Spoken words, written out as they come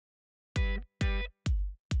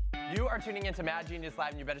You are tuning into Mad Genius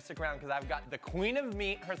Live, and you better stick around because I've got the queen of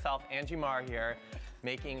meat herself, Angie Marr, here,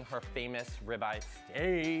 making her famous ribeye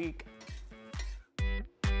steak.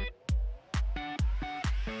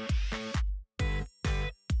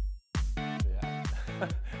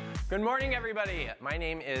 Good morning, everybody. My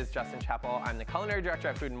name is Justin Chapple. I'm the culinary director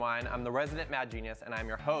at Food & Wine. I'm the resident Mad Genius, and I'm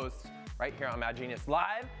your host right here on Mad Genius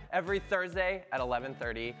Live every Thursday at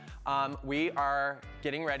 11:30. We are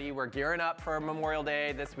getting ready. We're gearing up for Memorial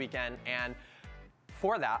Day this weekend, and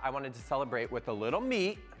for that, I wanted to celebrate with a little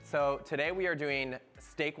meat. So today we are doing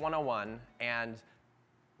Steak 101, and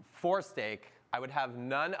for steak, I would have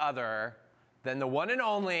none other than the one and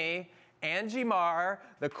only Angie Marr,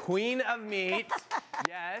 the queen of meat.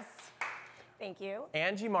 Yes. Thank you.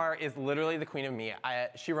 Angie Marr is literally the queen of meat.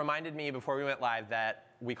 She reminded me before we went live that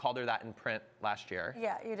we called her that in print last year.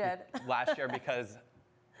 Yeah, you did. Last year because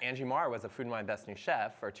Angie Marr was a Food & Wine Best New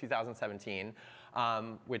Chef for 2017,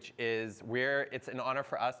 which is it's an honor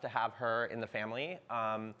for us to have her in the family.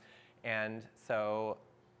 And so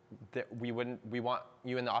we want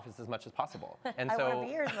you in the office as much as possible. And I want to be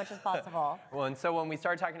here as much as possible. Well, and so when we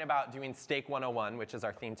started talking about doing Steak 101, which is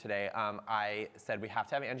our theme today, I said we have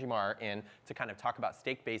to have Angie Marr in to kind of talk about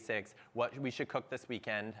steak basics, what we should cook this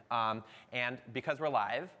weekend. And because we're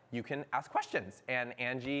live, you can ask questions, and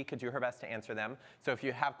Angie could do her best to answer them. So if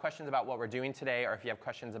you have questions about what we're doing today, or if you have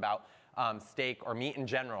questions about steak or meat in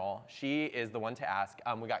general, she is the one to ask.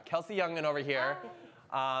 We got Kelsey Youngman over here.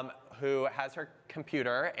 Who has her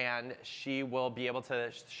computer, and she will be able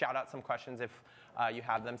to shout out some questions if you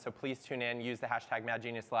have them. So please tune in, use the hashtag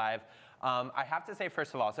MadGeniusLive. I have to say,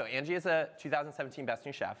 first of all, so Angie is a 2017 Best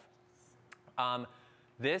New Chef.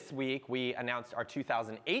 This week, we announced our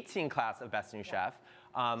 2018 class of Best New Chef.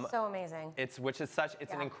 So amazing. It's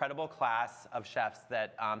an incredible class of chefs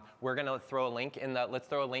that we're gonna throw a link in let's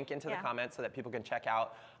throw a link into the comments so that people can check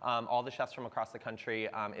out all the chefs from across the country.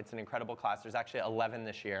 It's an incredible class. There's actually 11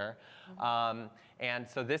 this year. And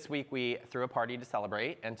so this week we threw a party to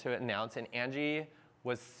celebrate and to announce, and Angie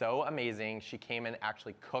was so amazing. She came and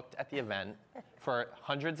actually cooked at the event for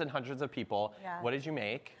hundreds and hundreds of people. Yeah. What did you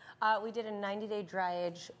make? We did a 90-day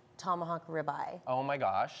dry-age tomahawk ribeye. Oh my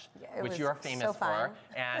gosh, which you are famous for.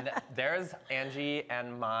 And there's Angie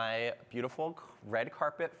and my beautiful red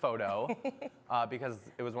carpet photo,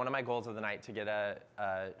 because it was one of my goals of the night to get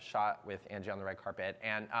a shot with Angie on the red carpet.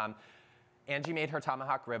 And Angie made her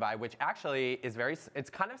tomahawk ribeye, which actually is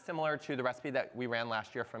it's kind of similar to the recipe that we ran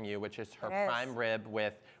last year from you, which is her prime rib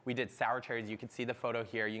we did sour cherries. You can see the photo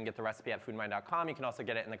here. You can get the recipe at foodandwine.com. You can also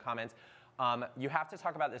get it in the comments. You have to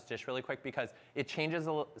talk about this dish really quick because it changes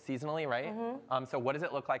seasonally, right? Mm-hmm. So what does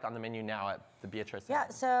it look like on the menu now at the Beatrice? Yeah,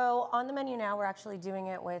 so on the menu now, we're actually doing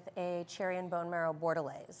it with a cherry and bone marrow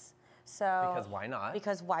bordelaise. So, because why not?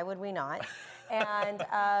 Because why would we not? And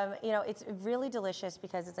you know, it's really delicious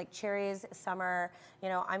because it's like cherries, summer. You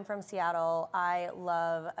know, I'm from Seattle. I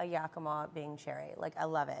love a Yakima being cherry. Like, I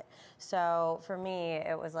love it. So for me,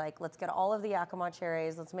 it was like, let's get all of the Yakima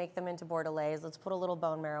cherries. Let's make them into bordelaise. Let's put a little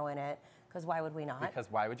bone marrow in it. Because why would we not? Because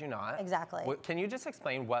why would you not? Exactly. Can you just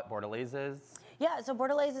explain what bordelaise is? Yeah, so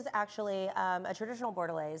bordelaise is actually, a traditional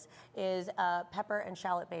bordelaise is a pepper and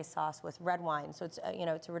shallot-based sauce with red wine. So it's, you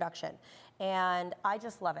know, it's a reduction. And I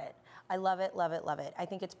just love it. I love it, love it, love it. I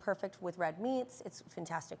think it's perfect with red meats. It's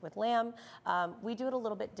fantastic with lamb. We do it a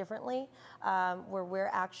little bit differently, where we're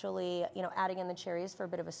actually, you know, adding in the cherries for a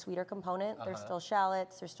bit of a sweeter component. There's still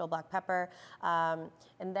shallots, there's still black pepper.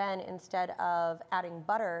 And then instead of adding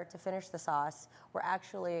butter to finish the sauce, we're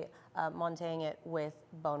actually montéing it with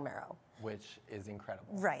bone marrow. Which is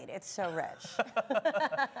incredible. Right, it's so rich.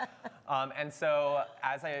 And so,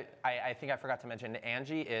 as I think I forgot to mention,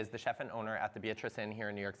 Angie is the chef and owner at the Beatrice Inn here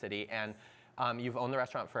in New York City, and you've owned the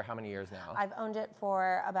restaurant for how many years now? I've owned it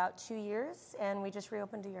for about 2 years, and we just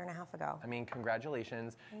reopened a year and a half ago. I mean,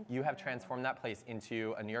 congratulations. You have transformed that place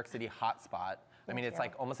into a New York City hotspot. I mean, it's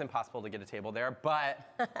like almost impossible to get a table there, but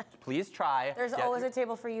please try. There's always a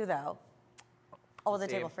table for you, though. Always a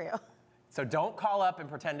table for you. So don't call up and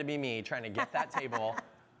pretend to be me trying to get that table.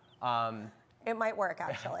 It might work,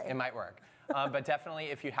 actually. It might work. But definitely,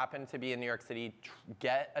 if you happen to be in New York City,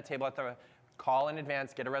 get a table call in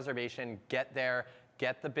advance, get a reservation, get there,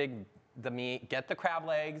 get the meat, get the crab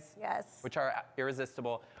legs, which are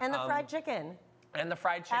irresistible. And the fried chicken. And the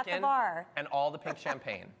fried chicken. At the bar. And all the pink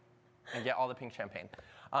champagne. And get all the pink champagne.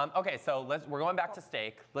 Okay, so we're going back to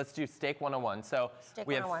steak. Let's do Steak 101. So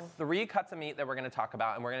we have 3 cuts of meat that we're going to talk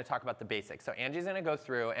about, and we're going to talk about the basics. So Angie's going to go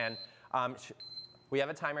through, and we have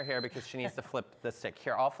a timer here because she needs to flip the stick.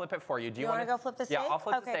 Here, I'll flip it for you. Do you want to go flip the steak? Yeah, I'll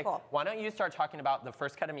flip the Okay, steak. cool. Why don't you start talking about the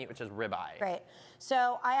first cut of meat, which is ribeye? Great.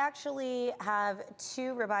 So I actually have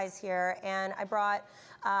 2 ribeyes here, and I brought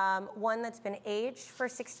one that's been aged for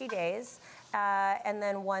 60 days, and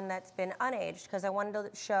then one that's been unaged, because I wanted to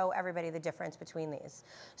show everybody the difference between these.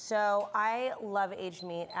 So I love aged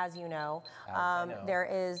meat, as you know. There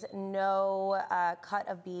is no cut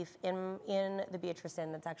of beef in the Beatrice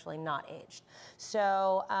that's actually not aged.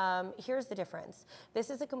 So here's the difference.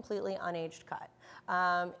 This is a completely unaged cut.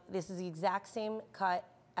 This is the exact same cut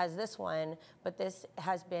as this one, but this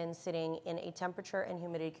has been sitting in a temperature and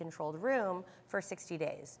humidity controlled room for 60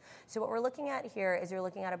 days. So what we're looking at here is you're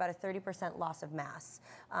looking at about a 30% loss of mass.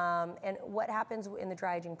 And what happens in the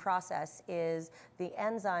dry aging process is the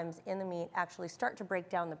enzymes in the meat actually start to break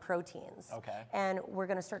down the proteins. Okay. And we're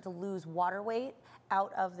gonna start to lose water weight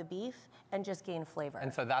out of the beef and just gain flavor.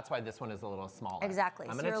 And so that's why this one is a little smaller. Exactly.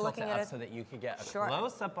 I'm So going to you're tilt it looking at up so that you can get a Sure.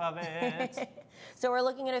 close-up of it. So we're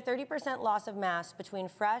looking at a 30% loss of mass between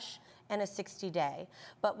fresh and a 60-day.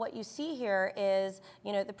 But what you see here is,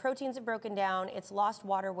 you know, the proteins have broken down, it's lost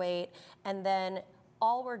water weight, and then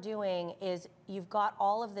all we're doing is you've got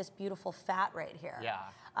all of this beautiful fat right here. Yeah.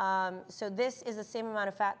 So this is the same amount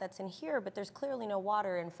of fat that's in here, but there's clearly no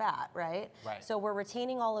water in fat, right? Right. So we're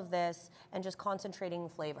retaining all of this and just concentrating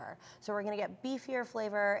flavor. So we're gonna get beefier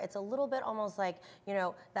flavor. It's a little bit almost like, you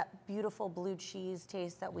know, that beautiful blue cheese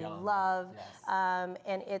taste that we love. Yes.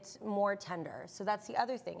 And it's more tender. So that's the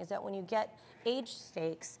other thing, is that when you get aged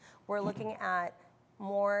steaks, we're looking at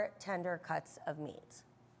more tender cuts of meat.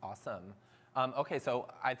 Awesome. Okay, so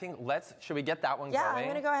I think should we get that one Yeah, going? I'm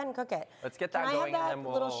gonna go ahead and cook it. Let's get that Can going, I have and that then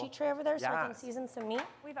we'll... little sheet tray over there so I can Yes. season some meat?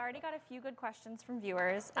 We've already got a few good questions from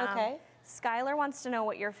viewers. Okay. Skylar wants to know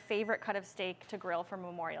what your favorite cut of steak to grill for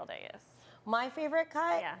Memorial Day is. My favorite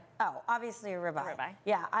cut? Yeah. Oh, obviously a ribeye. Ribeye.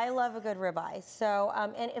 Yeah, I love a good ribeye. So,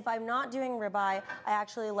 and if I'm not doing ribeye, I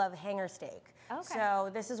actually love hanger steak. Okay. So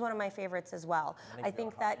this is one of my favorites as well. I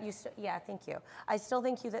think that yeah, thank you. I still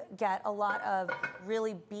think you get a lot of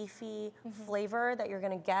really beefy flavor that you're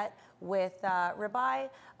gonna get with ribeye,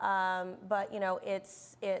 but you know,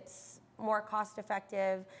 it's more cost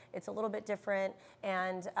effective, it's a little bit different,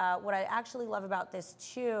 and what I actually love about this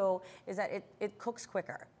too is that it cooks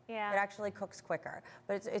quicker. Yeah. It actually cooks quicker,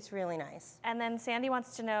 but it's really nice. And then Sandy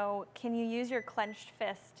wants to know, can you use your clenched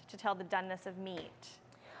fist to tell the doneness of meat?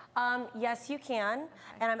 Yes, you can.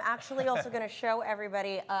 And I'm actually also going to show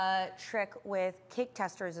everybody a trick with cake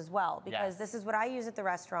testers as well, because this is what I use at the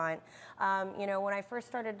restaurant. You know, when I first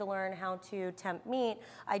started to learn how to temp meat,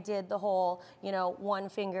 I did the whole, you know, one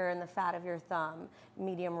finger in the fat of your thumb,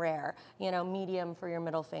 medium rare, you know, medium for your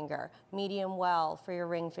middle finger, medium well for your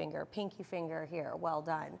ring finger, pinky finger here, well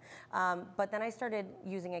done. But then I started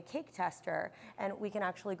using a cake tester, and we can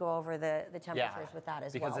actually go over the temperatures with that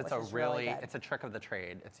as well. Because it's a really it's a trick of the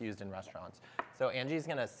trade. It's used in restaurants. So Angie's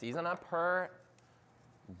gonna season up her,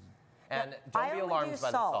 and don't be alarmed by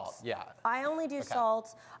the salt. Yeah. I only do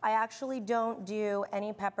salt. I actually don't do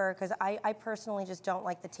any pepper because I personally just don't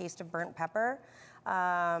like the taste of burnt pepper.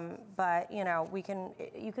 But you know,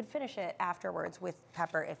 you could finish it afterwards with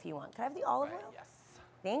pepper if you want. Can I have the olive oil? Yes.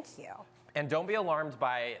 Thank you. And don't be alarmed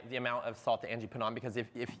by the amount of salt that Angie put on, because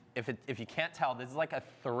if you can't tell, this is like a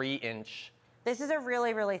 3-inch. This is a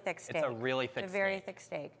really, really thick steak. It's a really thick It's a very thick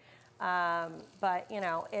steak. But you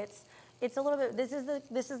know, it's a little bit. This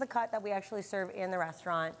is the cut that we actually serve in the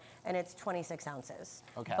restaurant, and it's 26 ounces.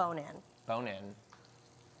 Okay. Bone in. Bone in.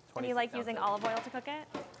 And you like using olive oil to cook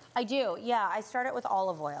it? I do. Yeah, I start it with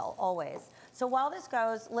olive oil always. So while this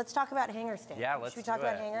goes, let's talk about hanger steak. Yeah, let's Should we talk do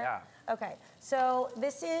about it. hanger? Yeah. Okay. So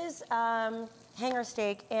this is hanger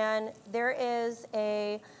steak, and there is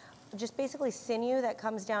just basically sinew that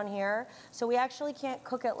comes down here. So we actually can't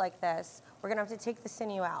cook it like this. We're gonna have to take the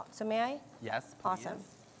sinew out. So may I? Yes, please. Awesome.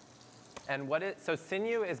 And so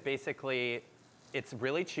sinew is basically, it's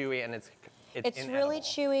really chewy and it's really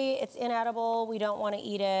chewy. It's inedible. We don't want to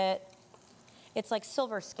eat it. It's like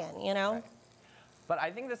silver skin, you know? Right. But I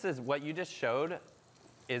think this is what you just showed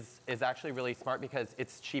is actually really smart, because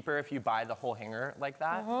it's cheaper if you buy the whole hanger like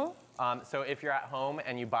that. So if you're at home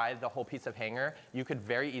and you buy the whole piece of hanger, you could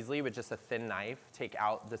very easily, with just a thin knife, take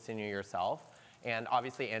out the sinew yourself. And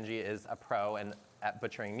obviously Angie is a pro at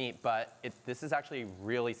butchering meat, but this is actually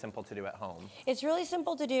really simple to do at home. It's really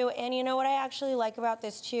simple to do, and you know what I actually like about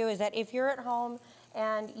this too is that if you're at home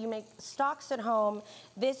and you make stocks at home,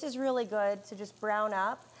 this is really good to just brown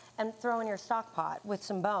up and throw in your stock pot with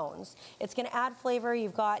some bones. It's gonna add flavor.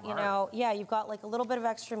 You've got, you know, yeah, you've got like a little bit of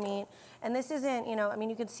extra meat. And this isn't, you know, I mean,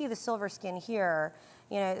 you can see the silver skin here.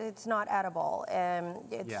 You know, it's not edible.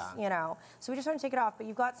 It's, you know, so we just want to take it off, but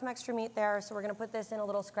you've got some extra meat there, so we're going to put this in a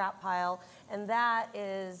little scrap pile, and that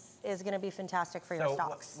is going to be fantastic for your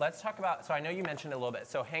stocks. Let's talk about, so I know you mentioned it a little bit.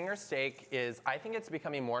 So hanger steak is, I think it's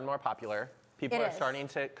becoming more and more popular. People are starting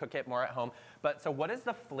to cook it more at home. But so what is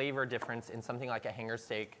the flavor difference in something like a hanger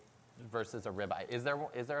steak versus a ribeye? Is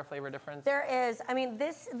there a flavor difference? There is. I mean,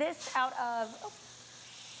 this out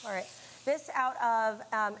of, all right. This out of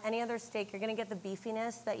any other steak, you're gonna get the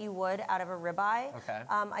beefiness that you would out of a ribeye. Okay.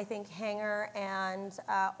 I think hanger and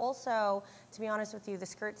also, to be honest with you, the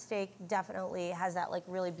skirt steak definitely has that like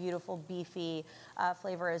really beautiful beefy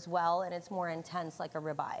flavor as well, and it's more intense like a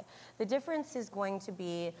ribeye. The difference is going to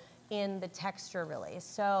be in the texture really.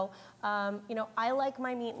 So, you know, I like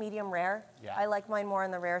my meat medium rare. Yeah. I like mine more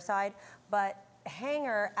on the rare side, but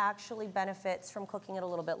hanger actually benefits from cooking it a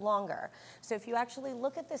little bit longer. So if you actually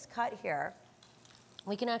look at this cut here,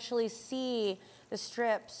 we can actually see the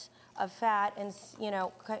strips of fat and, you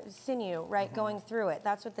know, sinew, right, going through it.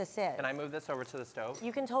 That's what this is. Can I move this over to the stove?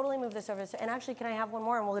 You can totally move this over. And actually, can I have one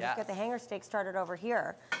more? And we'll just get the hanger steak started over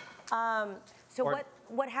here.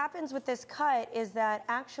 What happens with this cut is that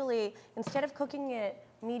actually, instead of cooking it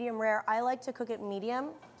medium rare, I like to cook it medium,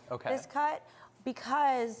 this cut,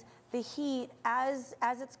 because the heat, as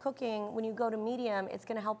it's cooking, when you go to medium, it's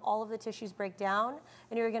gonna help all of the tissues break down,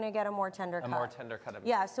 and you're gonna get a more tender cut. A more tender cut of meat.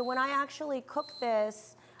 Yeah, so when I actually cook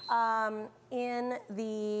this in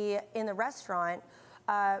the restaurant,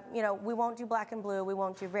 you know, we won't do black and blue, we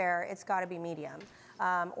won't do rare, it's gotta be medium,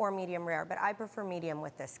 or medium rare, but I prefer medium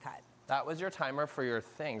with this cut. That was your timer for your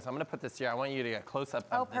things. I'm gonna put this here. I want you to get close up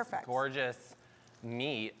of this gorgeous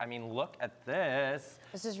meat. I mean, look at this.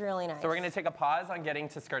 This is really nice. So we're gonna take a pause on getting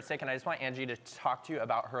to skirt steak, and I just want Angie to talk to you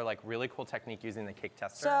about her like really cool technique using the cake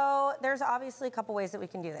tester. So there's obviously a couple ways that we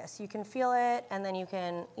can do this. You can feel it, and then you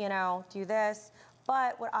can, you know, do this.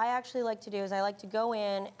 But what I actually like to do is I like to go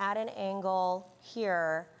in at an angle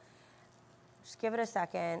here, just give it a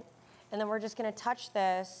second, and then we're just gonna touch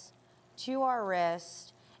this to our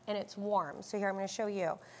wrist, and it's warm. So here, I'm gonna show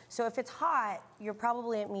you. So if it's hot, you're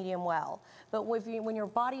probably at medium well. But when your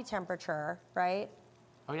body temperature, right?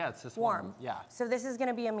 Oh yeah, it's just warm. Yeah. So this is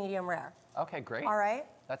gonna be a medium rare. Okay, great. All right.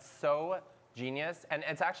 That's so genius. And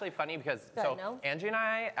it's actually funny because, Angie and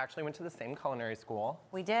I actually went to the same culinary school.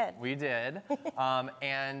 We did. We did.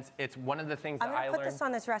 And it's one of the things that I learned. I'm gonna put this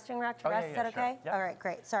on this resting rack to rest. Is that okay? Yep. All right,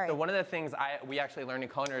 great, sorry. So one of the things we actually learned in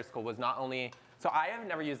culinary school was not only, so I have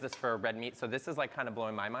never used this for red meat, so this is like kind of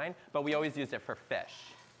blowing my mind, but we always used it for fish.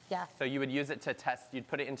 Yeah. So you would use it to test, you'd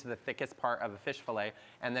put it into the thickest part of a fish fillet,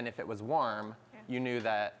 and then if it was warm, you knew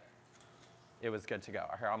that it was good to go.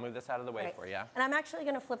 Here, I'll move this out of the way for you. And I'm actually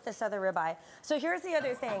gonna flip this other ribeye. So here's the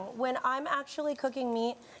other thing. When I'm actually cooking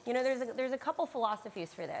meat, you know, there's a couple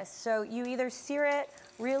philosophies for this. So you either sear it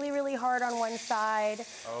really, really hard on one side,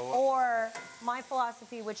 or my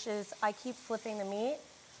philosophy, which is I keep flipping the meat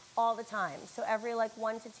all the time. So every like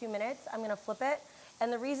 1 to 2 minutes, I'm gonna flip it.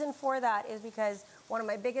 And the reason for that is because one of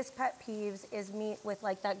my biggest pet peeves is meat with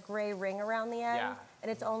like that gray ring around the end,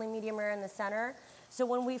 and it's only medium rare in the center. So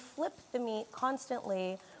when we flip the meat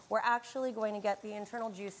constantly, we're actually going to get the internal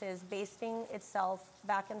juices basting itself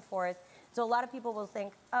back and forth. So a lot of people will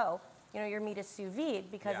think, oh, you know, your meat is sous vide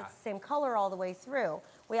because it's the same color all the way through.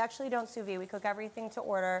 We actually don't sous vide. We cook everything to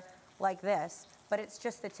order like this, but it's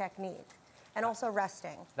just the technique. And also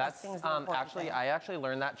resting. That's I actually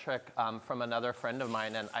learned that trick from another friend of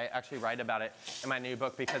mine, and I actually write about it in my new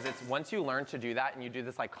book, because it's once you learn to do that and you do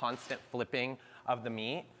this like constant flipping of the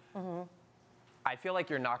meat, I feel like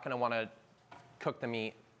you're not gonna wanna cook the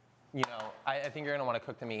meat, you know, I think you're gonna wanna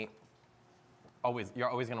cook the meat you're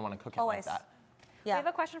always gonna wanna cook it like that. Yeah. We have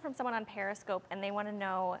a question from someone on Periscope, and they wanna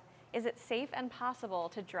know, is it safe and possible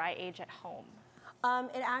to dry age at home?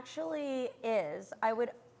 It actually is. I would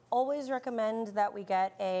always recommend that we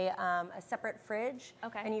get a separate fridge,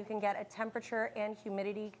 and you can get a temperature and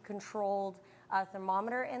humidity controlled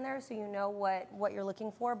thermometer in there, so you know what you're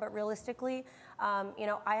looking for. But realistically, you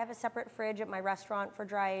know, I have a separate fridge at my restaurant for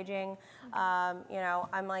dry aging. You know,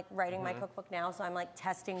 I'm like writing my cookbook now, so I'm like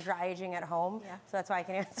testing dry aging at home. So that's why I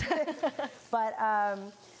can answer it.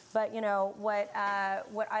 But you know, what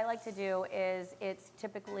I like to do is it's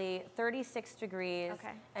typically 36 degrees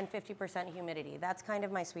and 50% humidity. That's kind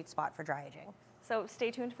of my sweet spot for dry aging. So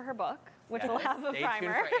stay tuned for her book, which will have a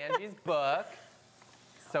primer. Stay tuned for Angie's book.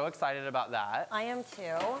 So excited about that. I am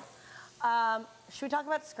too. Should we talk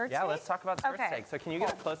about skirt steak? Yeah, let's talk about skirt steak. So can you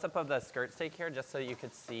get a close-up of the skirt steak here, just so you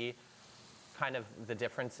could see kind of the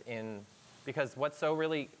difference in, because what's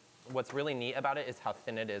really neat about it is how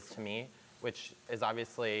thin it is to me, which is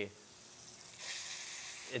obviously,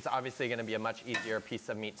 it's obviously going to be a much easier piece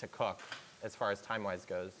of meat to cook as far as time-wise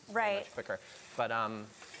goes. Right. Much quicker. But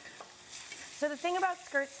so the thing about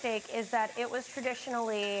skirt steak is that it was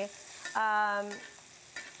traditionally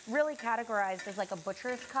really categorized as like a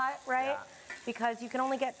butcher's cut, right? Yeah. Because you can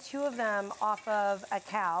only get 2 of them off of a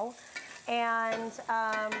cow. And,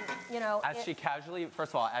 you know. as she casually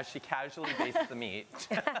bastes the meat.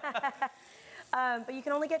 But you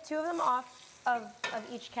can only get 2 of them off of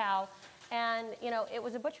each cow. And, you know, it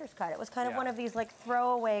was a butcher's cut. It was kind of one of these like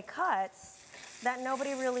throwaway cuts that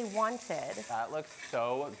nobody really wanted. That looks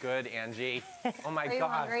so good, Angie. Oh my Are you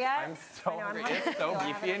God. hungry yet? I'm so hungry. It's so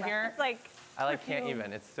beefy in here. It's like, I can't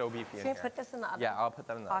even. It's so beefy in can here. you put this in the oven? Yeah, I'll put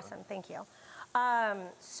that in the oven. Awesome, thank you.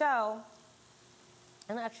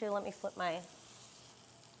 And actually let me flip my,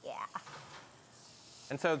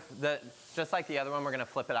 And so just like the other one, we're gonna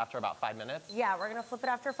flip it after about 5 minutes? Yeah, we're gonna flip it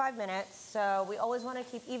after 5 minutes. So we always wanna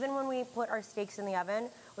keep, even when we put our steaks in the oven,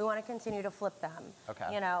 we wanna continue to flip them.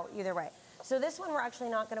 Okay. You know, either way. So this one we're actually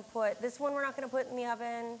not gonna put, this one we're not gonna put in the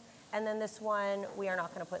oven, and then this one we are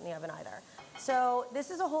not gonna put in the oven either. So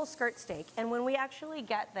this is a whole skirt steak, and when we actually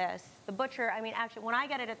get this, the butcher, I mean actually when I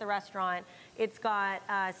get it at the restaurant, it's got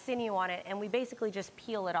sinew on it, and we basically just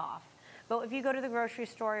peel it off. But if you go to the grocery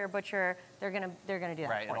store or butcher, they're gonna do that for you.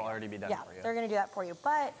 Right, it'll already be done for you. Yeah, they're gonna do that for you.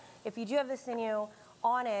 But if you do have the sinew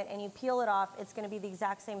on it and you peel it off, it's gonna be the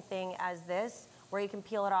exact same thing as this, where you can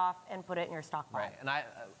peel it off and put it in your stock pot. Right, and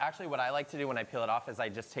actually what I like to do when I peel it off is I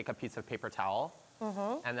just take a piece of paper towel,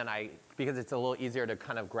 and then because it's a little easier to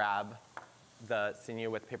kind of grab the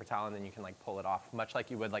sinew with paper towel, and then you can like pull it off, much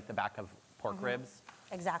like you would like the back of pork ribs.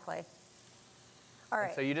 Exactly. All right.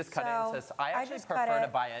 And so you just cut it into, I actually just cut prefer to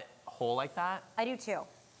it. buy it whole like that. I do too.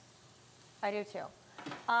 I do too.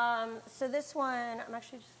 So this one, I'm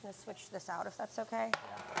actually just gonna switch this out if that's okay.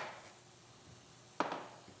 Yeah.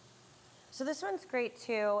 So this one's great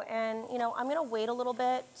too, and you know, I'm gonna wait a little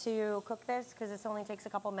bit to cook this because this only takes a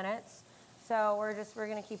couple minutes. So we're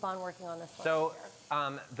gonna keep on working on this one. So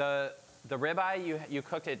the ribeye you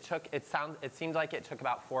cooked, it seemed like it took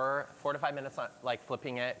about 4 to 5 minutes on, like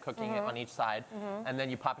flipping it, cooking it on each side, and then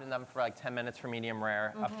you pop it in the oven for like 10 minutes for medium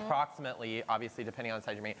rare, approximately, obviously depending on the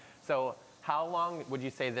size of your meat. So how long would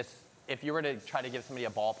you say this, if you were to try to give somebody a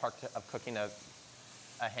ballpark of cooking a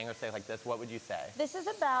hanger steak like this, what would you say? This is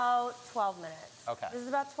about 12 minutes. Okay. This is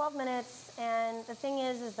about 12 minutes, and the thing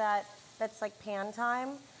is that that's like pan time,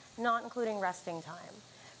 not including resting time.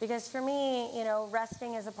 Because for me, you know,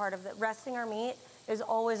 resting our meat is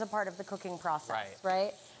always a part of the cooking process,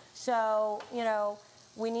 right? So, you know,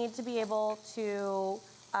 we need to be able to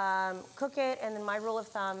cook it, and then my rule of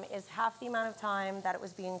thumb is half the amount of time that it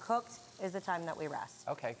was being cooked is the time that we rest.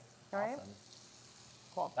 Okay, All right? awesome.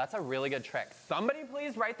 Cool. That's a really good trick. Somebody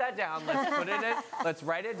please write that down. Let's put it in, let's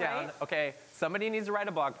write it down. Right? Okay, somebody needs to write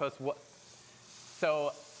a blog post.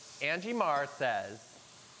 So Angie Marr says,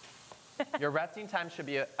 your resting time should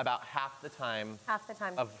be about half the time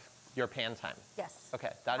of your pan time. Yes.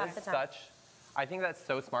 Okay, that is I think that's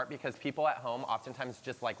so smart because people at home oftentimes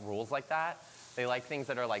just like rules like that. They like things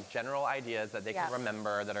that are like general ideas that they can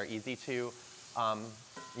remember, that are easy to,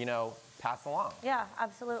 you know, pass along. Yeah,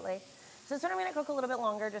 absolutely. So this one I'm gonna cook a little bit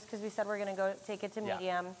longer just because we said we're gonna go take it to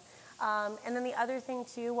medium. And then the other thing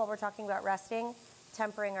too, while we're talking about resting,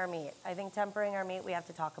 tempering our meat. I think tempering our meat, we have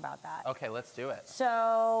to talk about that. Okay, let's do it.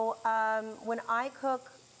 So when I cook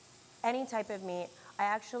any type of meat, I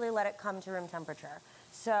actually let it come to room temperature.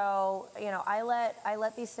 So, you know, I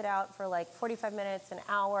let these sit out for like 45 minutes, an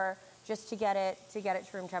hour, just to get it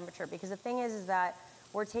to room temperature. Because the thing is that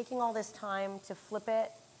we're taking all this time to flip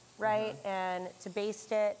it, right? And to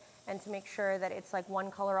baste it, and to make sure that it's like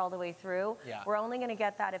one color all the way through. Yeah. We're only gonna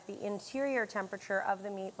get that if the interior temperature of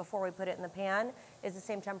the meat before we put it in the pan is the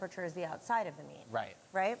same temperature as the outside of the meat. Right.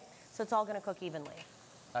 Right? So it's all gonna cook evenly.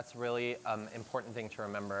 That's really important thing to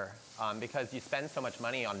remember because you spend so much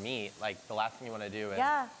money on meat, like the last thing you want to do is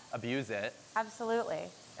abuse it. Absolutely.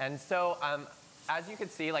 And so as you can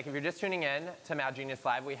see, like if you're just tuning in to Mad Genius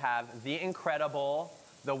Live, we have the incredible,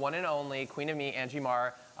 the one and only Queen of Meat, Angie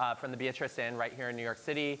Marr from the Beatrice Inn right here in New York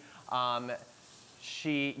City.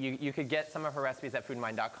 You could get some of her recipes at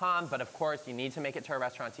foodandwine.com, but of course you need to make it to a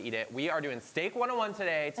restaurant to eat it. We are doing Steak 101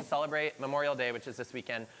 today to celebrate Memorial Day, which is this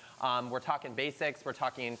weekend. We're talking basics, we're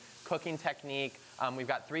talking cooking technique. We've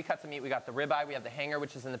got 3 cuts of meat. We got the ribeye, we have the hanger,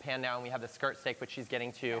 which is in the pan now, and we have the skirt steak, which she's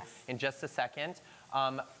getting to in just a second.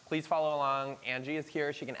 Please follow along. Angie is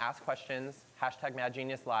here. She can ask questions.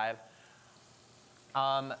 #MadGeniusLive.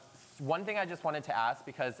 One thing I just wanted to ask,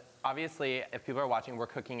 because obviously if people are watching, we're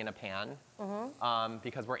cooking in a pan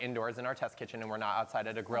because we're indoors in our test kitchen and we're not outside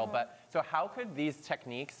at a grill. But so how could these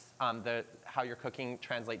techniques, how you're cooking,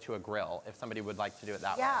 translate to a grill if somebody would like to do it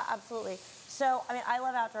that way? Yeah, absolutely. So, I mean, I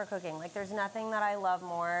love outdoor cooking. Like, there's nothing that I love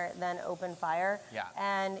more than open fire. Yeah.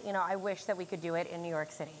 And, you know, I wish that we could do it in New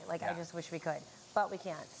York City. Like, I just wish we could, but we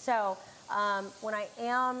can't. So, when I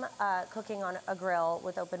am cooking on a grill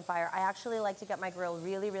with open fire, I actually like to get my grill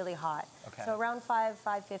really, really hot. Okay. So around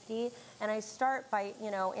 550, and I start by,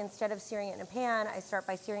 you know, instead of searing it in a pan, I start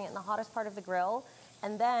by searing it in the hottest part of the grill,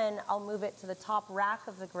 and then I'll move it to the top rack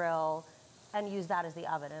of the grill and use that as the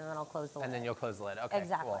oven, and then I'll close the lid. And then you'll close the lid. Okay,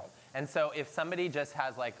 Exactly. cool. And so if somebody just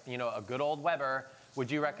has like, you know, a good old Weber, would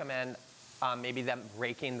you recommend maybe them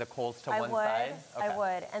breaking the coals to one side? I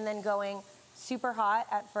would, and then going super hot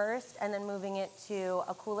at first, and then moving it to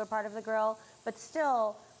a cooler part of the grill, but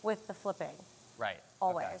still with the flipping. Right.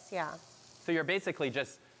 Always, Okay. yeah. So you're basically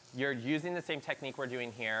just, you're using the same technique we're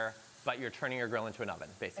doing here, but you're turning your grill into an oven,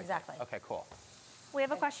 basically. Exactly. Okay, cool. We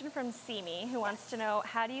have a question from Simi who wants to know,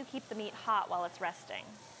 how do you keep the meat hot while it's resting?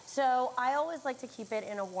 So I always like to keep it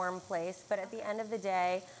in a warm place, but at the end of the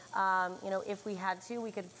day, you know, if we had to,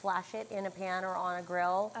 we could flash it in a pan or on a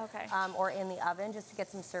grill, Okay. Or in the oven just to get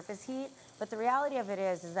some surface heat. But the reality of it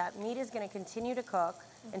is that meat is going to continue to cook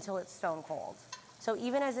until it's stone cold. So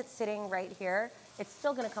even as it's sitting right here, it's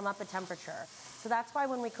still going to come up a temperature. So that's why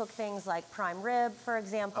when we cook things like prime rib, for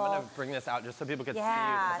example. I'm gonna bring this out just so people can see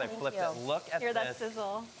Yeah, because I thank flipped you. it. Look at Hear this. that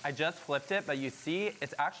sizzle. I just flipped it, but you see,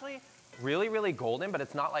 it's actually really, really golden, but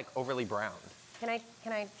it's not like overly browned. Can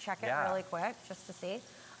I check it Yeah. really quick just to see?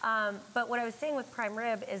 But what I was saying with prime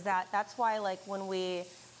rib is that that's why, like, when we,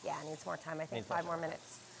 yeah, it needs more time. I think Needs more 5 more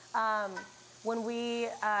minutes. When we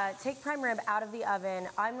take prime rib out of the oven,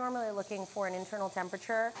 I'm normally looking for an internal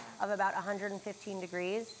temperature of about 115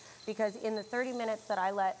 degrees, because in the 30 minutes that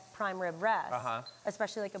I let prime rib rest,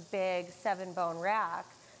 especially like a big 7-bone rack,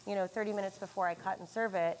 you know, 30 minutes before I cut and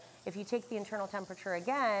serve it, if you take the internal temperature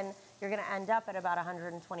again, you're going to end up at about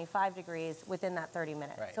 125 degrees within that 30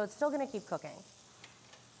 minutes. Right. So it's still going to keep cooking.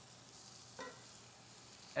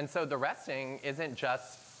 And so the resting isn't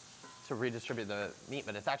just to redistribute the meat,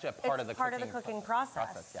 but it's actually a part of the cooking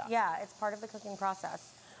process. Yeah. It's part of the cooking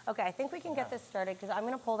process. Okay, I think we can get this started because I'm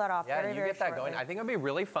going to pull that off Yeah, very, you very get that shortly. going. I think it'll be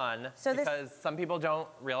really fun So this- because some people don't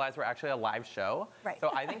realize we're actually a live show. Right. So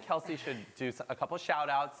I think Kelsey should do a couple shout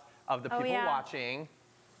outs of the people yeah. watching.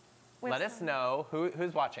 With Let us know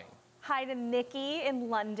who's watching. Hi to Nikki in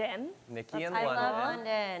London. Nikki in I London. love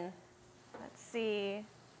London. Let's see.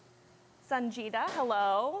 Sanjita,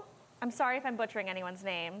 hello. I'm sorry if I'm butchering anyone's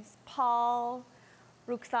names. Paul,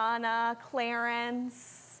 Ruxana,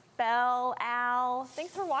 Clarence, Belle, Al.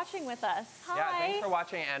 Thanks for watching with us. Hi. Yeah, thanks for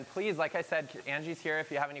watching. And please, like I said, Angie's here if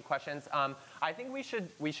you have any questions. I think we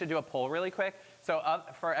should do a poll really quick. So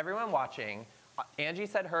for everyone watching, Angie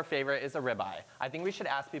said her favorite is a ribeye. I think we should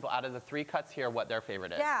ask people out of the 3 cuts here what their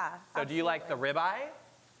favorite is. Yeah, So do you like the ribeye?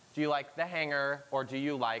 Do you like the hanger? Or do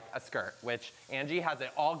you like a skirt? Which Angie has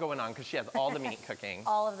it all going on because she has all the meat cooking.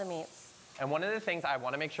 All of the meats. And one of the things I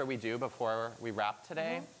want to make sure we do before we wrap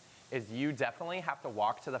today is you definitely have to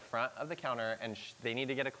walk to the front of the counter and they need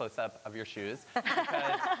to get a close-up of your shoes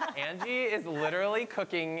because Angie is literally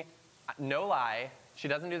cooking, no lie, she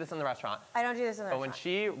doesn't do this in the restaurant. I don't do this in the But when restaurant.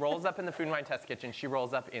 she rolls up in the Food and Wine Test Kitchen, she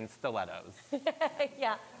rolls up in stilettos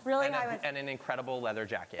Yeah, really and, high ones. and an incredible leather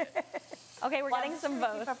jacket. Okay, we're getting some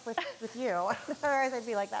votes. Keep up with you. Otherwise, I'd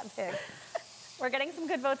be like that big. We're getting some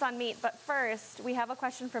good votes on meat, but first, we have a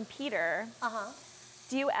question from Peter.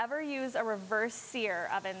 Do you ever use a reverse sear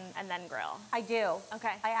oven and then grill? I do.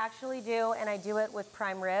 Okay. I actually do, and I do it with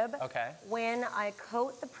prime rib. Okay. When I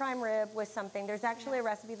coat the prime rib with something, there's actually a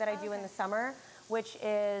recipe that I do in the summer, which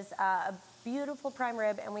is a beautiful prime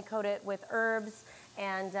rib, and we coat it with herbs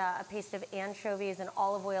and a paste of anchovies and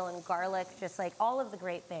olive oil and garlic, just like all of the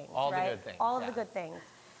great things. All the right? good things, All of yeah. the good things.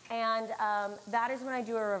 And that is when I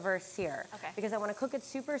do a reverse sear. Okay. Because I want to cook it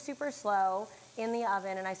super, super slow in the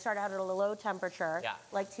oven, and I start out at a low temperature,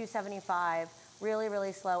 like 275, really,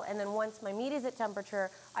 really slow. And then once my meat is at temperature,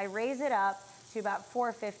 I raise it up to about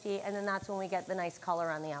 450, and then that's when we get the nice color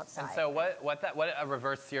on the outside. And so what a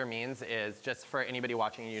reverse sear means is, just for anybody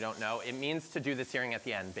watching and you don't know, it means to do the searing at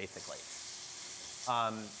the end, basically.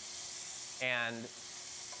 And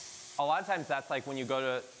a lot of times that's like when you go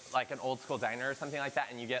to like an old school diner or something like that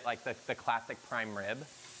and you get like the classic prime rib.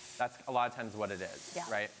 That's a lot of times what it is,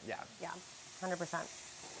 right? Yeah. Yeah,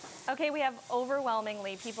 100%. Okay, we have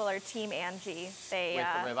overwhelmingly people are Team Angie. They With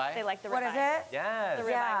the ribeye? They like the ribeye. What is it? Yes.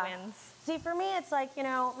 The ribeye wins. See, for me, it's like, you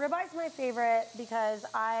know, ribeye's my favorite because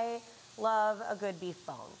I love a good beef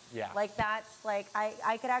bone. Yeah. Like that's like,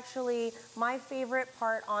 I could actually, my favorite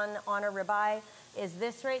part on a ribeye is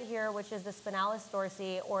this right here, which is the spinalis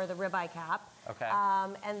dorsi or the ribeye cap. Okay.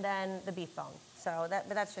 And then the beef bone. So but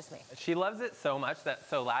that's just me. She loves it so much that,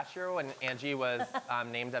 so last year when Angie was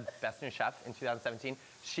named a Best New Chef in 2017,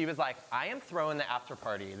 she was like, I am throwing the after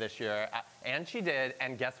party this year. And she did,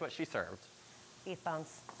 and guess what she served? Beef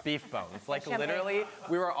bones. Beef bones. Like Champagne. literally,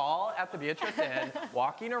 we were all at the Beatrice Inn,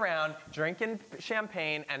 walking around, drinking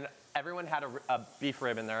champagne, and everyone had a beef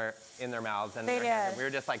rib in their mouths. And They their hands. did. We were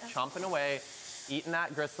just like chomping away, eating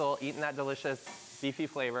that gristle, eating that delicious beefy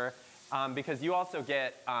flavor. Because you also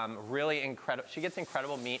get really incredible, she gets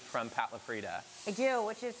incredible meat from Pat LaFrida. I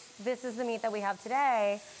do, this is the meat that we have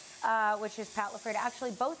today, which is Pat LaFrida.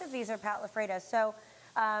 Actually, both of these are Pat LaFrida. So,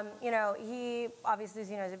 you know, he obviously,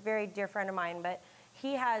 you know, is a very dear friend of mine, but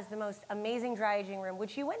he has the most amazing dry aging room,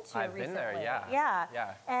 which you went to I've recently. been there, yeah. Yeah.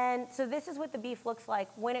 Yeah. And so this is what the beef looks like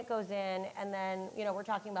when it goes in, and then, you know, we're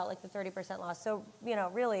talking about like the 30% loss. So, you know,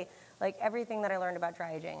 really, like everything that I learned about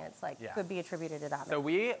dry aging, it's like could be attributed to that. So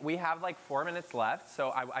we have like 4 minutes left,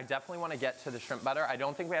 so I definitely want to get to the shrimp butter. I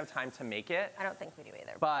don't think we have time to make it. I don't think we do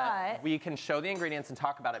either. But we can show the ingredients and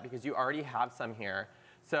talk about it because you already have some here.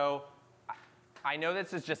 So I know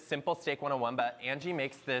this is just simple steak 101, but Angie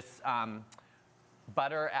makes this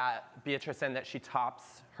butter at Beatrice Inn that she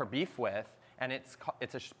tops her beef with, and it's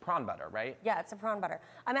a prawn butter, right? Yeah, it's a prawn butter.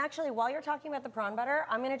 I'm actually, while you're talking about the prawn butter,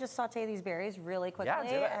 I'm gonna just saute these berries really quickly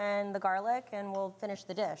do it. and the garlic, and we'll finish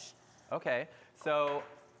the dish. Okay, so,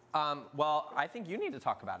 well, I think you need to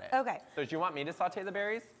talk about it. Okay. So do you want me to saute the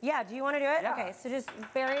berries? Yeah, do you wanna do it? Yeah. Okay, so just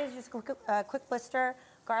berries, just quick blister,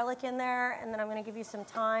 garlic in there, and then I'm gonna give you some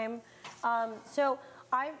thyme. So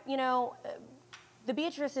you know, the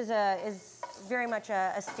Beatrice is very much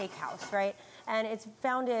a steakhouse, right? And it's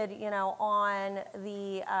founded, you know, on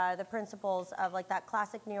the principles of like that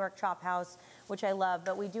classic New York chop house, which I love,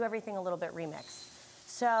 but we do everything a little bit remixed.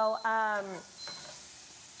 So,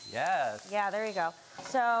 Yes. yeah, there you go.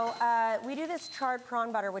 So we do this charred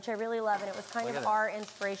prawn butter, which I really love, and it was kind Look of at our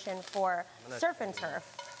inspiration for surf and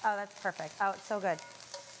turf. Oh, that's perfect. Oh, it's so good.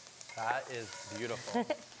 That is beautiful.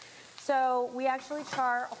 So we actually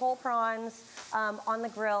char whole prawns on the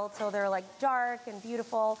grill till they're like dark and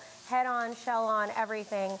beautiful, head on, shell on,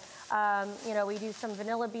 everything. You know, we do some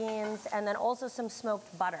vanilla beans and then also some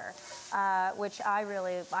smoked butter, which I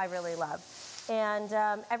really love. And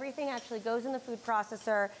everything actually goes in the food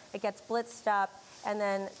processor. It gets blitzed up, and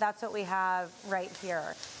then that's what we have right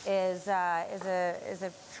here is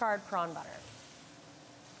a charred prawn butter.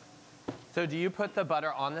 So do you put the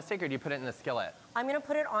butter on the steak or do you put it in the skillet? I'm gonna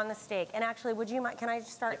put it on the steak. And actually, would you mind, can I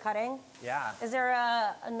just start cutting? Yeah. Is there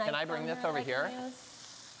a knife? Can I bring on this there over that I can here? use?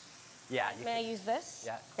 Yeah. You May I can. use this?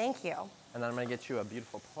 Yes. Thank you. And then I'm gonna get you a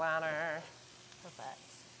beautiful platter. Perfect.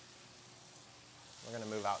 We're gonna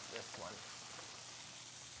move out this one.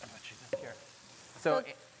 I'll put you this here. So,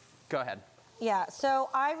 go ahead. Yeah, so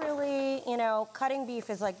I really, you know, cutting beef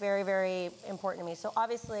is like very, very important to me. So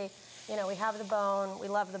obviously, you know, we have the bone, we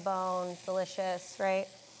love the bone, delicious, right?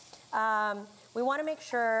 We want to make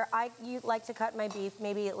sure, you like to cut my beef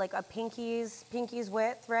maybe like a pinky's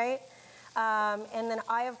width, right? And then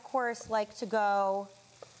I, of course, like to go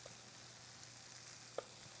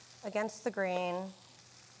against the grain.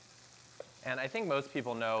 And I think most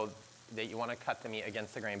people know that you want to cut the meat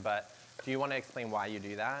against the grain, but do you want to explain why you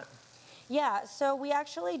do that? Yeah, so we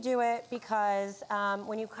actually do it because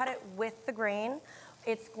when you cut it with the grain,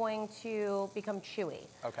 it's going to become chewy.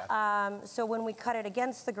 Okay. So when we cut it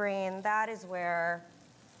against the grain, that is where...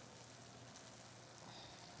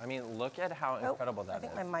 I mean, look at how incredible that is. I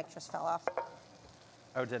think my mic just fell off.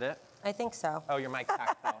 Oh, did it? I think so. Oh, your mic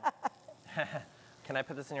pack fell. Can I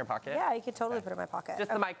put this in your pocket? Yeah, you could totally put it in my pocket.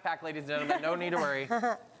 Just the mic pack, ladies and gentlemen. No need to worry.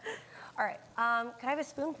 All right, can I have a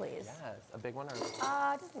spoon, please? Yes, a big one or?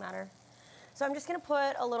 It doesn't matter. So I'm just gonna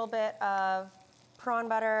put a little bit of prawn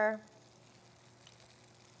butter.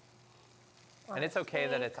 And it's okay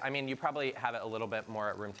that it's, I mean, you probably have it a little bit more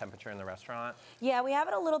at room temperature in the restaurant. Yeah, we have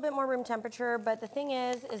it a little bit more room temperature, but the thing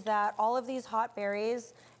is that all of these hot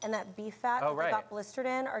berries and that beef fat that they got blistered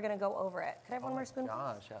in are gonna go over it. Could I have one more spoon,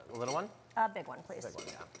 Gosh, yeah. A little one? A big one, please. Big one,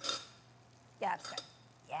 yeah. Yeah, that's good.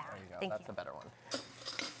 Yeah, There you go. thank That's you. a better one.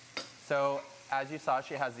 So, as you saw,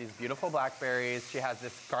 she has these beautiful blackberries. She has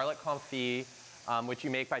this garlic confit, which you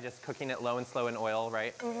make by just cooking it low and slow in oil,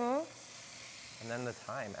 right? Mm-hmm. And then the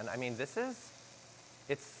thyme. And I mean,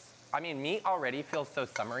 I mean, meat already feels so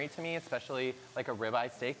summery to me, especially like a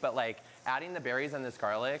ribeye steak, but like adding the berries and this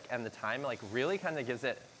garlic and the thyme like really kind of gives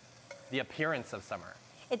it the appearance of summer.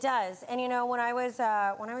 It does, and you know, when I was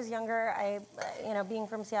younger, being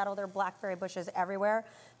from Seattle, there are blackberry bushes everywhere,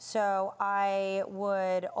 so I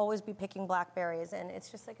would always be picking blackberries, and it's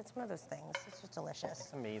just like, it's one of those things. It's just delicious.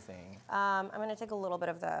 It's amazing. I'm gonna take a little bit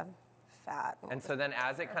of the fat. And so then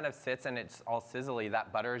as it kind of sits and it's all sizzly,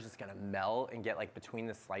 that butter is just gonna melt and get like between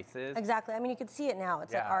the slices. Exactly. I mean, you can see it now.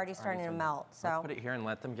 It's like already starting to melt. So let's put it here and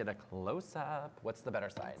let them get a close-up. What's the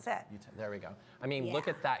better side? That's it. There we go. I mean, look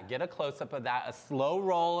at that. Get a close-up of that, a slow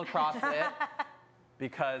roll across it,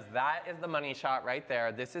 because that is the money shot right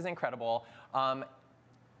there. This is incredible.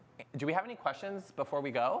 Do we have any questions before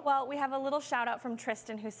we go? Well, we have a little shout out from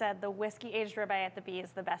Tristan who said the whiskey-aged ribeye at the Bee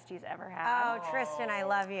is the best he's ever had. Oh, Tristan, I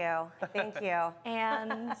love you. Thank you.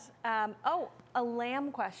 And, a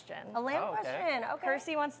lamb question. A lamb question, okay.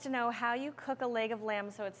 Kersey wants to know how you cook a leg of lamb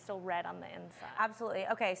so it's still red on the inside. Absolutely.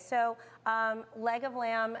 Okay, so leg of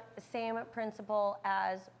lamb, same principle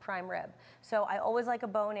as prime rib. So I always like a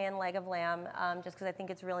bone-in leg of lamb, just because I think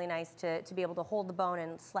it's really nice to be able to hold the bone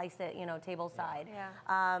and slice it, table side.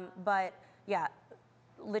 Yeah. But yeah,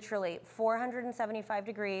 literally 475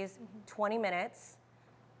 degrees, 20 minutes,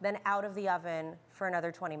 then out of the oven for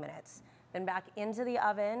another 20 minutes. Then back into the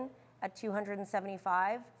oven at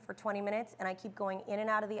 275 for 20 minutes, and I keep going in and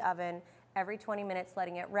out of the oven every 20 minutes,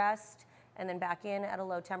 letting it rest, and then back in at a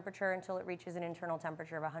low temperature until it reaches an internal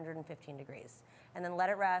temperature of 115 degrees. And then let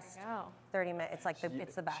it rest 30 minutes. It's like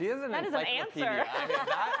it's the best. She is an encyclopedia. I mean,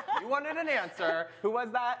 you wanted an answer. Who was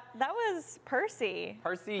that? That was Percy.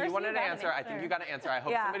 Percy, you wanted an answer. I think you got an answer. I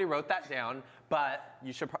hope somebody wrote that down, but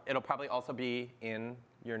you should. It'll probably also be in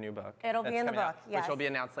your new book. It'll be in the book, yes. Which will be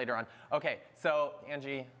announced later on. Okay, so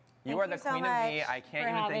Angie, you are the queen of meat. I can't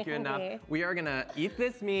even thank you enough. We are gonna eat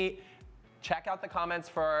this meat. Check out the comments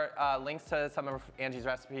for links to some of Angie's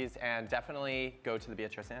recipes, and definitely go to the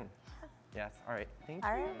Beatrice Inn. Yes, all right, thank you.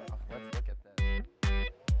 All right. Let's look at